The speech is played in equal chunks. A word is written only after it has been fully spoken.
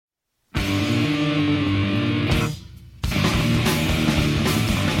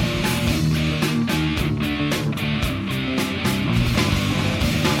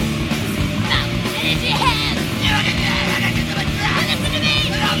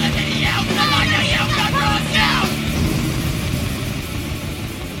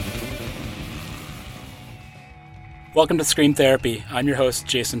Welcome to Scream Therapy. I'm your host,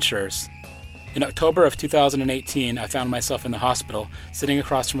 Jason Schurz. In October of 2018, I found myself in the hospital, sitting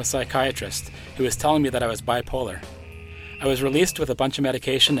across from a psychiatrist who was telling me that I was bipolar. I was released with a bunch of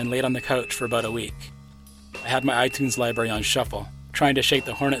medication and laid on the couch for about a week. I had my iTunes library on shuffle, trying to shake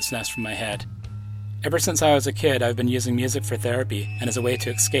the hornet's nest from my head. Ever since I was a kid, I've been using music for therapy and as a way to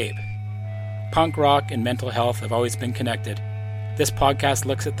escape. Punk rock and mental health have always been connected. This podcast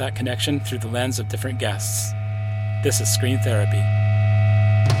looks at that connection through the lens of different guests. This is Screen Therapy.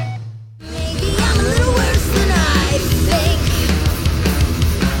 Maybe I'm a little worse than I think.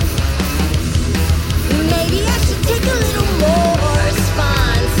 Maybe I should take a little more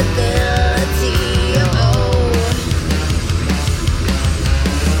responsibility.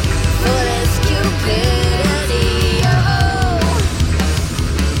 For this stupidity.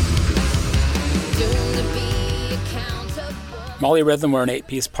 Doomed to be accountable. Molly Rhythm were an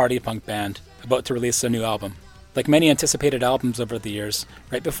 8-piece party punk band about to release a new album. Like many anticipated albums over the years,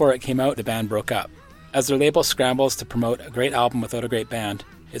 right before it came out, the band broke up. As their label scrambles to promote a great album without a great band,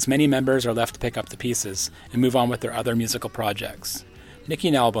 its many members are left to pick up the pieces and move on with their other musical projects. Nikki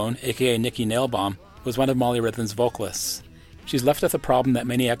Nailbone, aka Nikki Nailbomb, was one of Molly Rhythm's vocalists. She's left with a problem that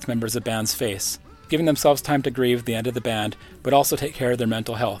many ex-members of bands face, giving themselves time to grieve the end of the band, but also take care of their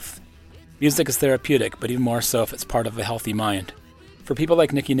mental health. Music is therapeutic, but even more so if it's part of a healthy mind. For people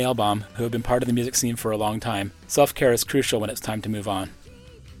like Nikki Nailbomb, who have been part of the music scene for a long time, self-care is crucial when it's time to move on.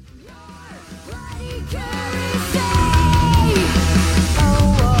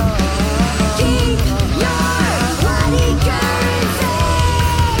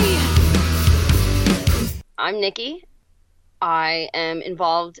 I'm Nikki. I am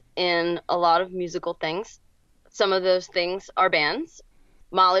involved in a lot of musical things. Some of those things are bands.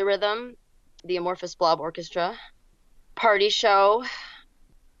 Molly Rhythm, the Amorphous Blob Orchestra, Party Show,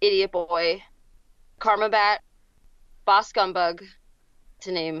 Idiot Boy, Karma Bat, Boss Scumbug,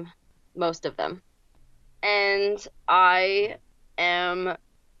 to name most of them. And I am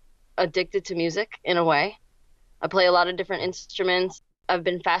addicted to music in a way. I play a lot of different instruments. I've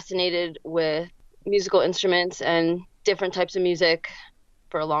been fascinated with musical instruments and different types of music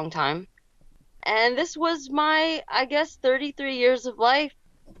for a long time. And this was my, 33 years of life,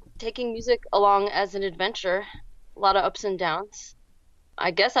 taking music along as an adventure. A lot of ups and downs.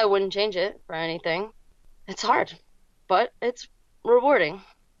 I guess I wouldn't change it for anything. It's hard, but it's rewarding.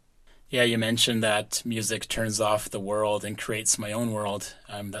 Yeah, you mentioned that music turns off the world and creates my own world.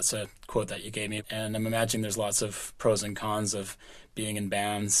 That's a quote that you gave me. And I'm imagining there's lots of pros and cons of being in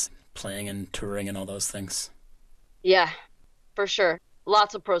bands, playing and touring and all those things. Yeah, for sure.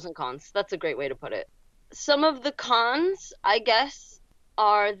 Lots of pros and cons. That's a great way to put it. Some of the cons, I guess,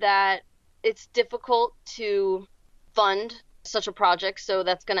 are that it's difficult to fund such a project, so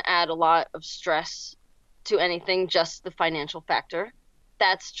that's going to add a lot of stress to anything, just the financial factor.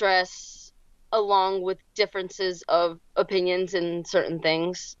 That stress, along with differences of opinions in certain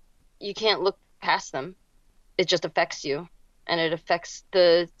things, you can't look past them. It just affects you, and it affects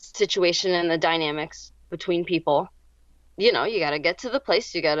the situation and the dynamics between people. You know, you got to get to the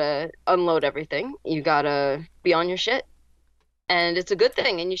place, you got to unload everything, you got to be on your shit. And it's a good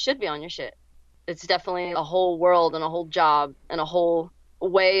thing, and you should be on your shit. It's definitely a whole world and a whole job and a whole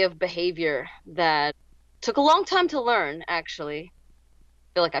way of behavior that took a long time to learn, actually. I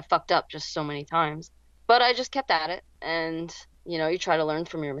feel like I fucked up just so many times. But I just kept at it. And, you try to learn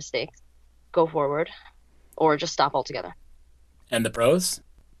from your mistakes. Go forward. Or just stop altogether. And the pros?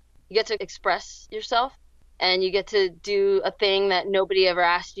 You get to express yourself. And you get to do a thing that nobody ever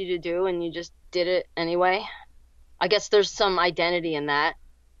asked you to do. And you just did it anyway. I guess there's some identity in that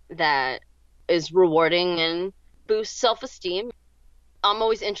is rewarding and boosts self-esteem. I'm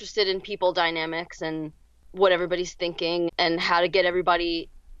always interested in people dynamics and what everybody's thinking and how to get everybody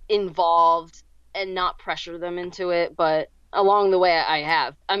involved and not pressure them into it. But along the way I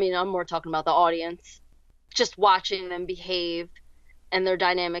have. I'm more talking about the audience, just watching them behave and their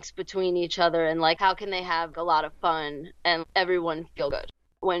dynamics between each other and like how can they have a lot of fun and everyone feel good.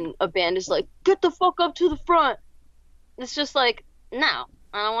 When a band is like, get the fuck up to the front. It's just like, no,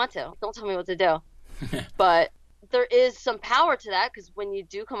 I don't want to. Don't tell me what to do. But there is some power to that because when you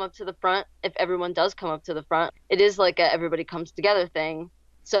do come up to the front, if everyone does come up to the front, it is like a everybody comes together thing.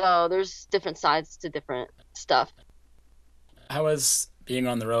 So there's different sides to different stuff. How has being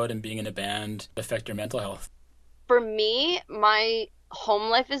on the road and being in a band affect your mental health? For me, my home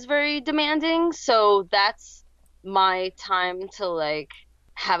life is very demanding. So that's my time to like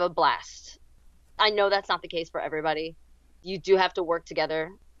have a blast. I know that's not the case for everybody. You do have to work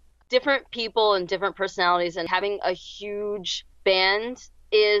together. Different people and different personalities, and having a huge band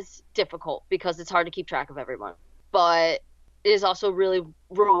is difficult because it's hard to keep track of everyone. but it is also really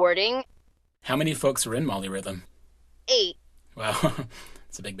rewarding. How many folks were in Molly Rhythm? 8. Wow,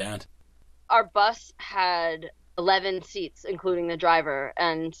 it's a big band. Our bus had 11 seats, including the driver,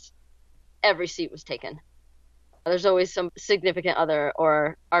 and every seat was taken. There's always some significant other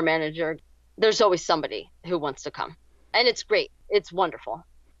or our manager. There's always somebody who wants to come. And it's great. It's wonderful.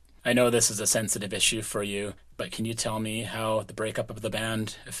 I know this is a sensitive issue for you, but can you tell me how the breakup of the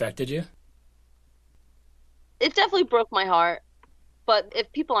band affected you? It definitely broke my heart. But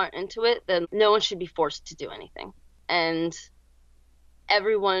if people aren't into it, then no one should be forced to do anything. And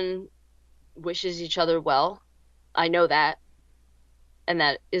everyone wishes each other well. I know that. And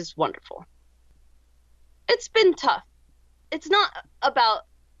that is wonderful. It's been tough. It's not about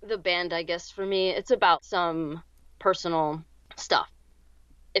the band, I guess, for me. It's about some personal stuff.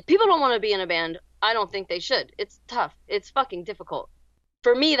 If people don't want to be in a band, I don't think they should. It's tough. It's fucking difficult.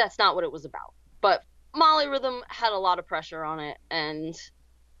 For me, that's not what it was about. But Molly Rhythm had a lot of pressure on it, and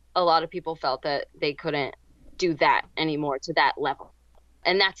a lot of people felt that they couldn't do that anymore to that level.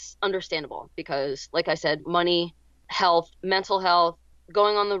 And that's understandable because, like I said, money, health, mental health,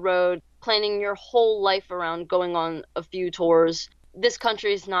 going on the road, planning your whole life around going on a few tours. This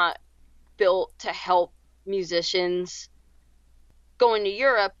country is not built to help musicians. Going to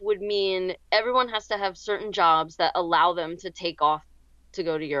Europe would mean everyone has to have certain jobs that allow them to take off to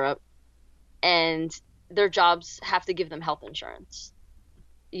go to Europe. And their jobs have to give them health insurance.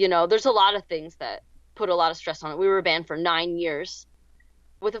 You know, there's a lot of things that put a lot of stress on it. We were a band for 9 years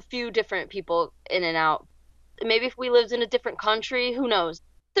with a few different people in and out. Maybe if we lived in a different country, who knows?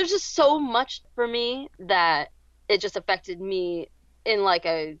 There's just so much for me that it just affected me in like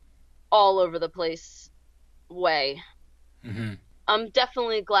a all over the place way. Mm-hmm. I'm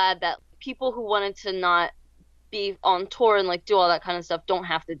definitely glad that people who wanted to not be on tour and like do all that kind of stuff don't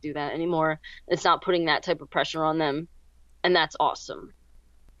have to do that anymore. It's not putting that type of pressure on them, and that's awesome.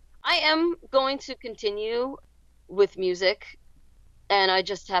 I am going to continue with music, and I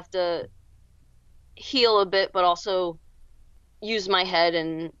just have to heal a bit, but also use my head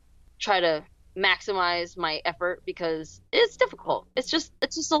and try to maximize my effort because it's difficult. It's just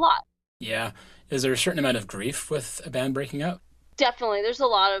a lot. Yeah. Is there a certain amount of grief with a band breaking up? Definitely. There's a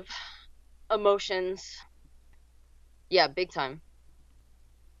lot of emotions. Yeah, big time.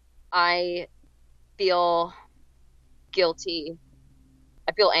 I feel guilty.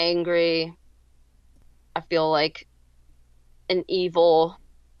 I feel angry. I feel like an evil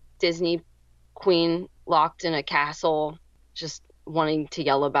Disney queen locked in a castle, just wanting to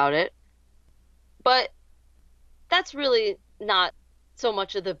yell about it. But that's really not so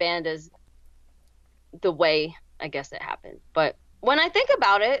much of the band as the way, I guess, it happened. But when I think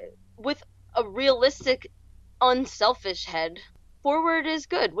about it, with a realistic, unselfish head, Forward is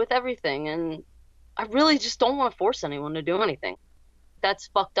good with everything. And I really just don't want to force anyone to do anything. That's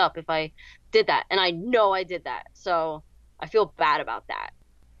fucked up if I did that. And I know I did that. So I feel bad about that.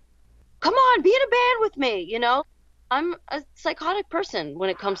 Come on, be in a band with me, you know? I'm a psychotic person when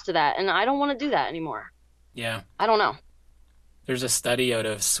it comes to that, and I don't want to do that anymore. Yeah. I don't know. There's a study out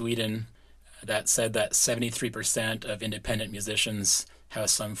of Sweden that said that 73% of independent musicians have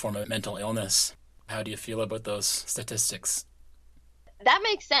some form of mental illness. How do you feel about those statistics? That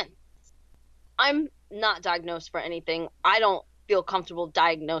makes sense. I'm not diagnosed for anything. I don't feel comfortable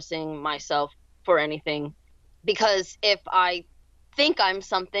diagnosing myself for anything because if I think I'm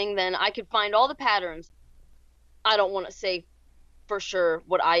something, then I could find all the patterns. I don't want to say for sure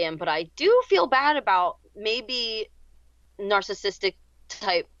what I am, but I do feel bad about maybe narcissistic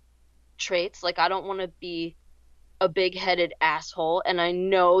type traits. Like I don't want to be a big-headed asshole, and I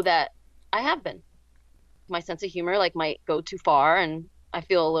know that I have been. My sense of humor like might go too far, and I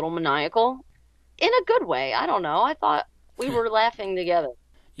feel a little maniacal in a good way. I don't know. I thought we were laughing together.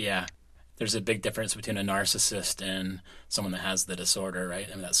 Yeah. There's a big difference between a narcissist and someone that has the disorder, right?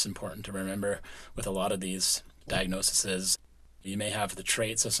 I mean, that's important to remember with a lot of these diagnoses. You may have the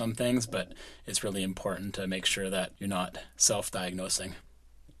traits of some things, but it's really important to make sure that you're not self-diagnosing.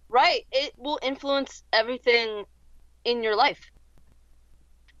 Right. It will influence everything in your life.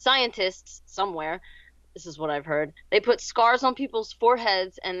 Scientists somewhere, this is what I've heard, they put scars on people's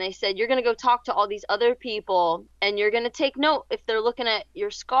foreheads and they said, you're going to go talk to all these other people and you're going to take note if they're looking at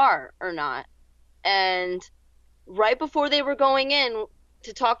your scar or not. And right before they were going in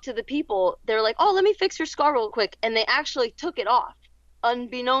to talk to the people, they're like, oh, let me fix your scar real quick. And they actually took it off,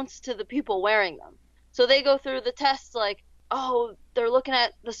 unbeknownst to the people wearing them. So they go through the tests like, oh, they're looking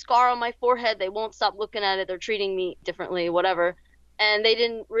at the scar on my forehead. They won't stop looking at it. They're treating me differently, whatever. And they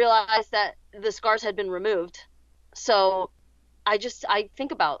didn't realize that the scars had been removed. So I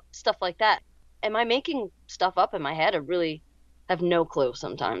think about stuff like that. am I making stuff up in my head? I really have no clue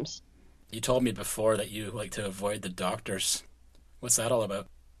sometimes. You told me before that you like to avoid the doctors. What's that all about?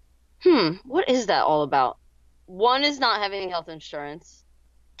 What is that all about? One is not having health insurance.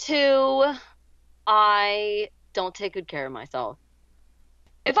 Two, I don't take good care of myself.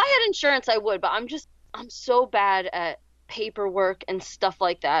 If I had insurance, I would, but I'm so bad at paperwork and stuff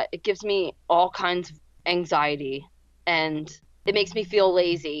like that. It gives me all kinds of anxiety and it makes me feel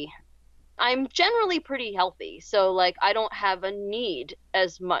lazy. I'm generally pretty healthy, so like I don't have a need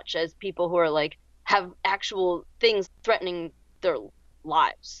as much as people who are like have actual things threatening their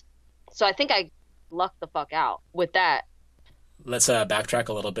lives. So I think I lucked the fuck out with that. Let's backtrack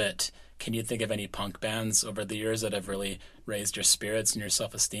a little bit. Can you think of any punk bands over the years that have really raised your spirits and your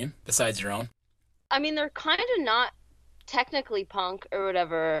self-esteem besides your own? I mean, they're kind of not technically punk or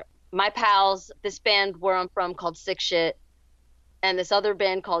whatever. My pals, this band where I'm from called Sick Shit, and this other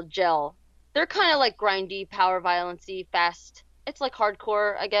band called Gel. They're kind of like grindy, power violency, fast. It's like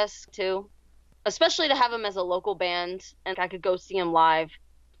hardcore, I guess, too. Especially to have them as a local band, and I could go see them live.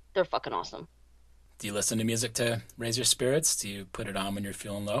 They're fucking awesome. Do you listen to music to raise your spirits? Do you put it on when you're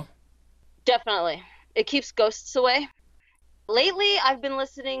feeling low? Definitely. It keeps ghosts away. Lately, I've been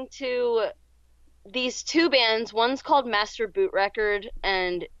listening to these two bands. One's called Master Boot Record,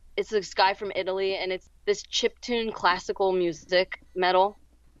 and it's this guy from Italy, and it's this chiptune classical music metal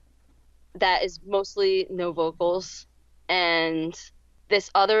that is mostly no vocals. And this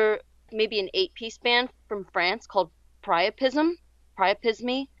other, maybe an 8-piece band from France called Priapism,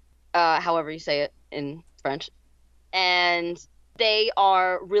 Priapisme, however you say it in French. And they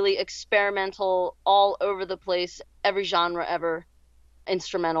are really experimental, all over the place, every genre ever,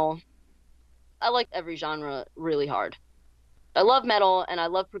 instrumental. I like every genre really hard. I love metal and I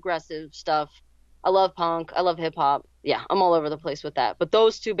love progressive stuff. I love punk. I love hip hop. Yeah, I'm all over the place with that. But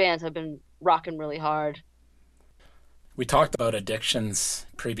those two bands have been rocking really hard. We talked about addictions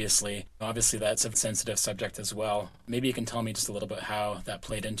previously. Obviously, that's a sensitive subject as well. Maybe you can tell me just a little bit how that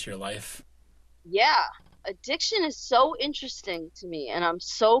played into your life. Yeah, addiction is so interesting to me, and I'm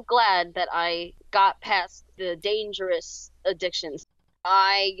so glad that I got past the dangerous addictions.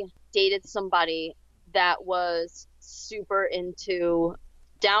 I dated somebody that was super into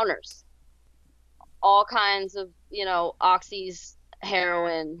downers, all kinds of, oxys,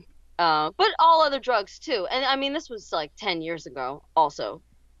 heroin, but all other drugs too. And I mean, this was like 10 years ago also.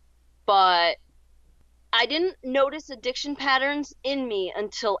 But I didn't notice addiction patterns in me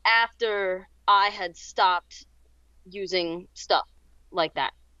until after I had stopped using stuff like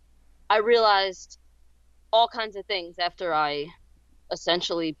that. I realized all kinds of things after I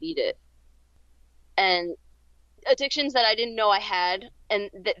essentially beat it. And addictions that I didn't know I had, and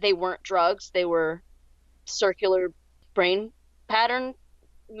they weren't drugs, they were circular brain pattern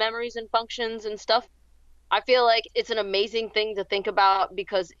memories and functions and stuff. I feel like it's an amazing thing to think about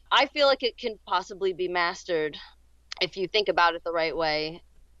because I feel like it can possibly be mastered if you think about it the right way.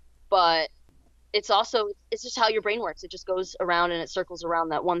 But it's just how your brain works. It just goes around and it circles around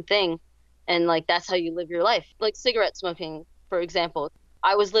that one thing. And like, that's how you live your life. Like cigarette smoking, for example.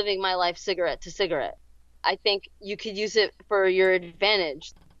 I was living my life cigarette to cigarette. I think you could use it for your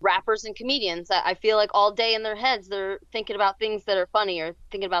advantage. Rappers and comedians, I feel like all day in their heads, they're thinking about things that are funny or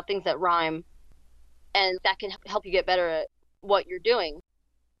thinking about things that rhyme. And that can help you get better at what you're doing.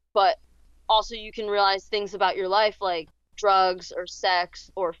 But also you can realize things about your life like drugs or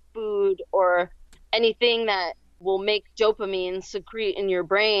sex or food or anything that will make dopamine secrete in your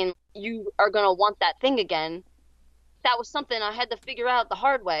brain. You are going to want that thing again. That was something I had to figure out the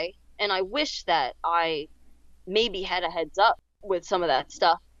hard way. And I wish that I maybe had a heads up with some of that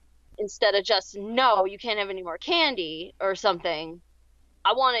stuff instead of just, no, you can't have any more candy or something.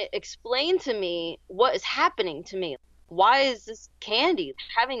 I want to explain to me what is happening to me. Why is this candy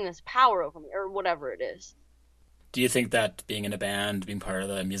having this power over me or whatever it is? Do you think that being in a band, being part of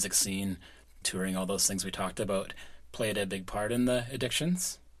the music scene, touring, all those things we talked about, played a big part in the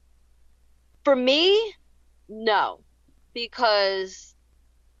addictions? For me, no. Because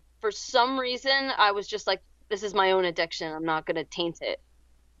for some reason, I was just like, this is my own addiction. I'm not going to taint it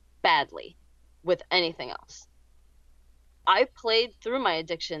badly with anything else. I played through my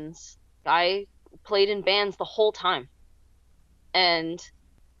addictions. I played in bands the whole time. And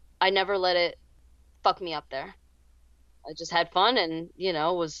I never let it fuck me up there. I just had fun and,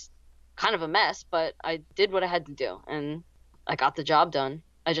 was kind of a mess, but I did what I had to do and I got the job done.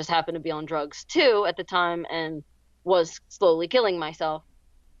 I just happened to be on drugs too at the time and was slowly killing myself.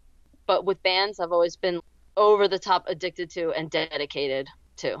 But with bands, I've always been over the top addicted to and dedicated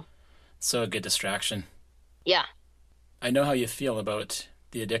to. So a good distraction. Yeah. I know how you feel about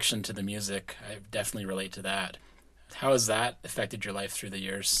The addiction to the music, I definitely relate to that. How has that affected your life through the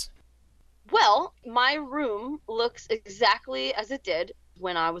years? Well, my room looks exactly as it did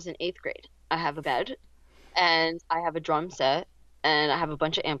when I was in eighth grade. I have a bed, and I have a drum set, and I have a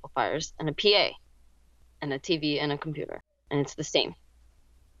bunch of amplifiers, and a PA, and a TV, and a computer. And it's the same.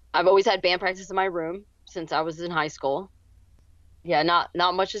 I've always had band practice in my room since I was in high school. Yeah,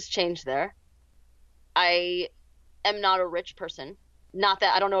 not much has changed there. I am not a rich person. Not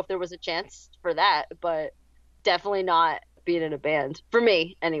that I don't know if there was a chance for that, but definitely not being in a band for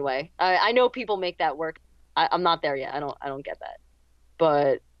me anyway. I know people make that work. I'm not there yet. I don't get that.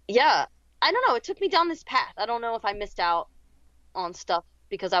 But yeah, I don't know. It took me down this path. I don't know if I missed out on stuff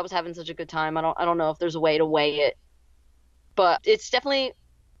because I was having such a good time. I don't know if there's a way to weigh it, but it's definitely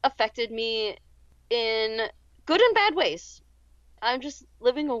affected me in good and bad ways. I'm just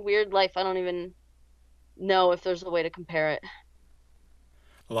living a weird life. I don't even know if there's a way to compare it.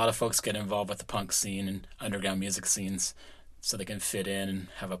 A lot of folks get involved with the punk scene and underground music scenes so they can fit in and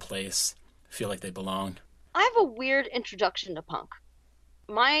have a place, feel like they belong. I have a weird introduction to punk.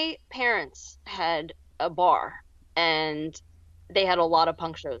 My parents had a bar, and they had a lot of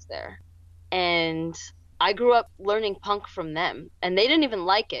punk shows there. And I grew up learning punk from them, and they didn't even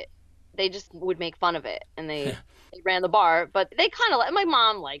like it. They just would make fun of it, and they ran the bar, but they kind of like, my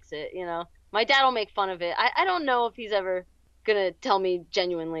mom likes it, you know. My dad will make fun of it. I don't know if he's ever gonna tell me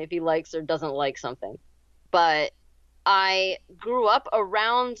genuinely if he likes or doesn't like something. But I grew up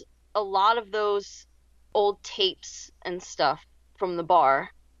around a lot of those old tapes and stuff from the bar,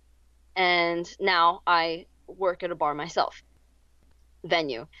 and now I work at a bar myself,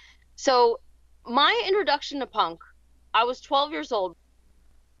 venue. So my introduction to punk, I was 12 years old.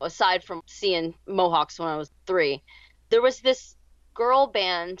 Aside from seeing Mohawks when I was 3, there was this girl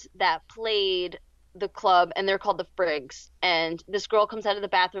band that played the club, and they're called the Frigs. And this girl comes out of the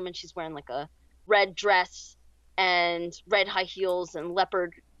bathroom, and she's wearing like a red dress and red high heels and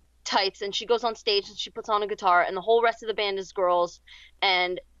leopard tights, and she goes on stage and she puts on a guitar, and the whole rest of the band is girls,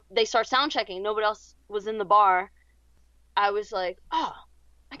 and they start sound checking. Nobody else was in the bar. I was like, oh,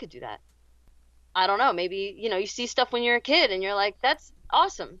 I could do that. I don't know, maybe, you know, you see stuff when you're a kid and you're like, that's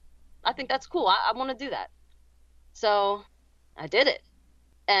awesome. I think that's cool. I want to do that. So I did it,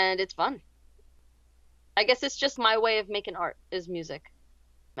 and it's fun. I guess it's just my way of making art is music.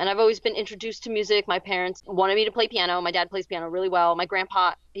 And I've always been introduced to music. My parents wanted me to play piano. My dad plays piano really well. My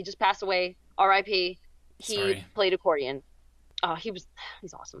grandpa, he just passed away, R.I.P. He Sorry. played accordion. Oh, he's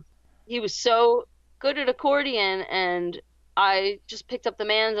awesome. He was so good at accordion, and I just picked up the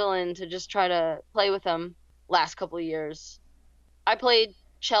mandolin to just try to play with him last couple of years. I played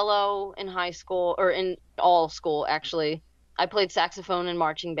cello in high school, or in all school, actually. I played saxophone in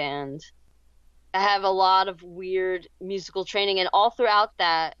marching band. I have a lot of weird musical training, and all throughout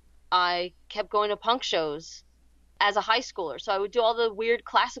that, I kept going to punk shows as a high schooler. So I would do all the weird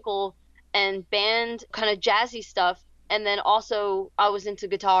classical and band kind of jazzy stuff, and then also I was into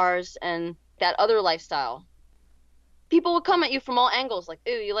guitars and that other lifestyle. People would come at you from all angles, like,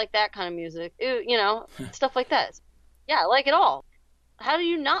 ooh, you like that kind of music, ooh, you know, stuff like that. Yeah, I like it all. How do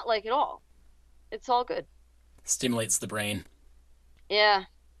you not like it all? It's all good. Stimulates the brain. Yeah.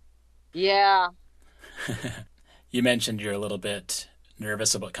 Yeah. You mentioned you're a little bit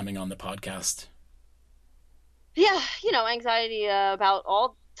nervous about coming on the podcast. Yeah, you know, anxiety about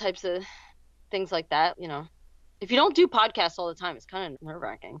all types of things like that, you know. If you don't do podcasts all the time, it's kind of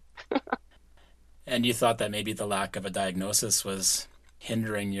nerve-wracking. And you thought that maybe the lack of a diagnosis was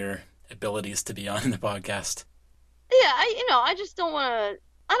hindering your abilities to be on the podcast. Yeah, I just don't want to,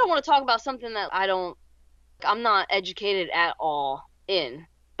 I don't want to talk about something that I'm not educated at all in.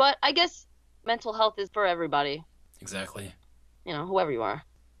 But I guess mental health is for everybody, Exactly. you know, whoever you are.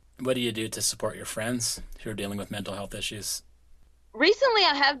 What do you do to support your friends who are dealing with mental health issues? Recently,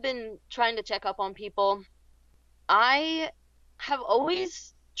 I have been trying to check up on people. I have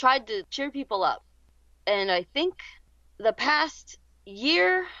always tried to cheer people up. And I think the past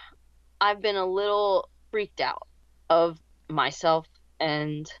year, I've been a little freaked out of myself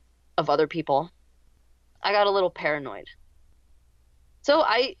and of other people. I got a little paranoid. So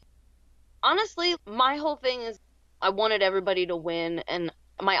honestly, my whole thing is I wanted everybody to win, and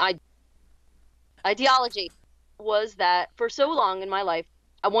my ideology was that for so long in my life,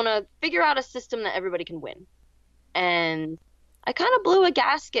 I want to figure out a system that everybody can win. And I kind of blew a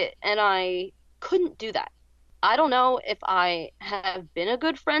gasket, and I couldn't do that. I don't know if I have been a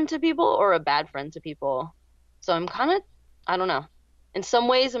good friend to people or a bad friend to people. So I'm kind of, I don't know. In some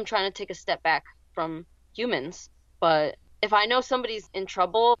ways, I'm trying to take a step back from humans. But if I know somebody's in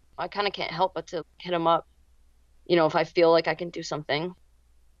trouble, I kind of can't help but to hit them up. You know, if I feel like I can do something.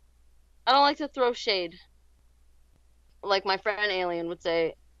 I don't like to throw shade. Like my friend Alien would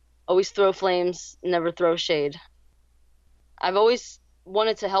say, always throw flames, never throw shade. I've always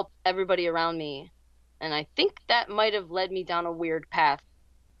wanted to help everybody around me, and I think that might have led me down a weird path.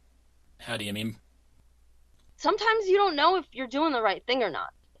 How do you mean? Sometimes you don't know if you're doing the right thing or not.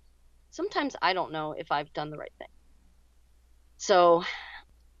 Sometimes I don't know if I've done the right thing. So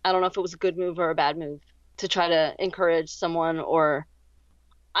I don't know if it was a good move or a bad move to try to encourage someone, or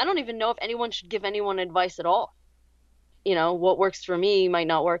I don't even know if anyone should give anyone advice at all. You know, what works for me might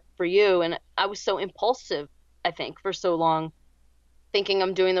not work for you. And I was so impulsive, I think, for so long, thinking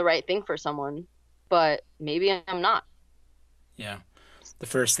I'm doing the right thing for someone, but maybe I'm not. Yeah. The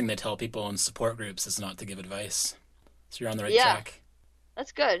first thing they tell people in support groups is not to give advice. So you're on the right Yeah. track.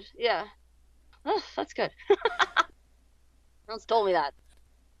 That's good. Yeah. Oh, that's good. No one's told me that.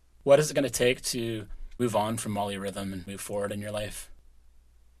 What is it going to take to move on from Molly Rhythm and move forward in your life?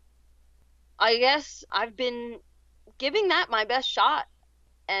 I guess I've been giving that my best shot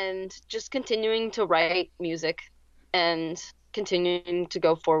and just continuing to write music and continuing to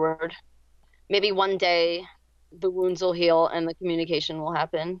go forward. Maybe one day the wounds will heal and the communication will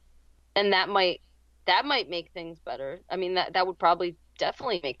happen. And that might make things better. I mean, that would probably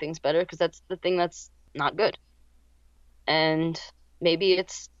definitely make things better, because that's the thing that's not good. And maybe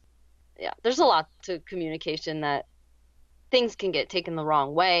there's a lot to communication, that things can get taken the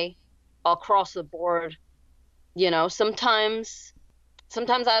wrong way across the board. You know, sometimes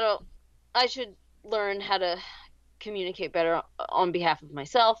I should learn how to communicate better on behalf of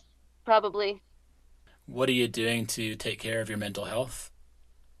myself, probably. What are you doing to take care of your mental health?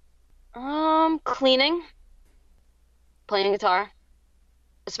 Cleaning, playing guitar,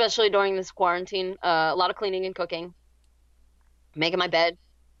 especially during this quarantine. A lot of cleaning and cooking, making my bed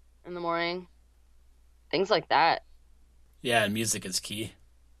in the morning, things like that. Yeah, and music is key.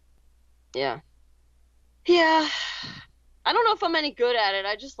 Yeah. I don't know if I'm any good at it.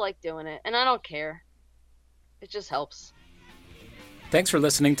 I just like doing it, and I don't care. It just helps. Thanks for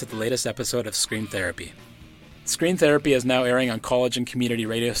listening to the latest episode of Screen Therapy. Screen Therapy is now airing on college and community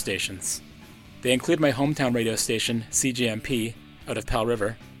radio stations. They include my hometown radio station, CJMP, out of Pell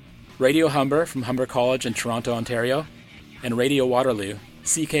River, Radio Humber from Humber College in Toronto, Ontario, and Radio Waterloo,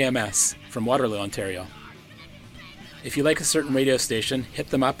 CKMS, from Waterloo, Ontario. If you like a certain radio station, hit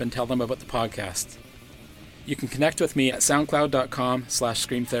them up and tell them about the podcast. You can connect with me at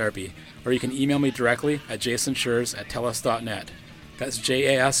soundcloud.com/screamtherapy, or you can email me directly at jasonschurz@telus.net. That's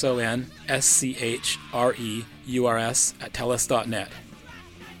JASONSCHREURS@telus.net.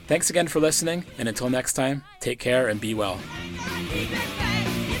 Thanks again for listening, and until next time, take care and be well. If you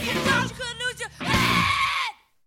thought you could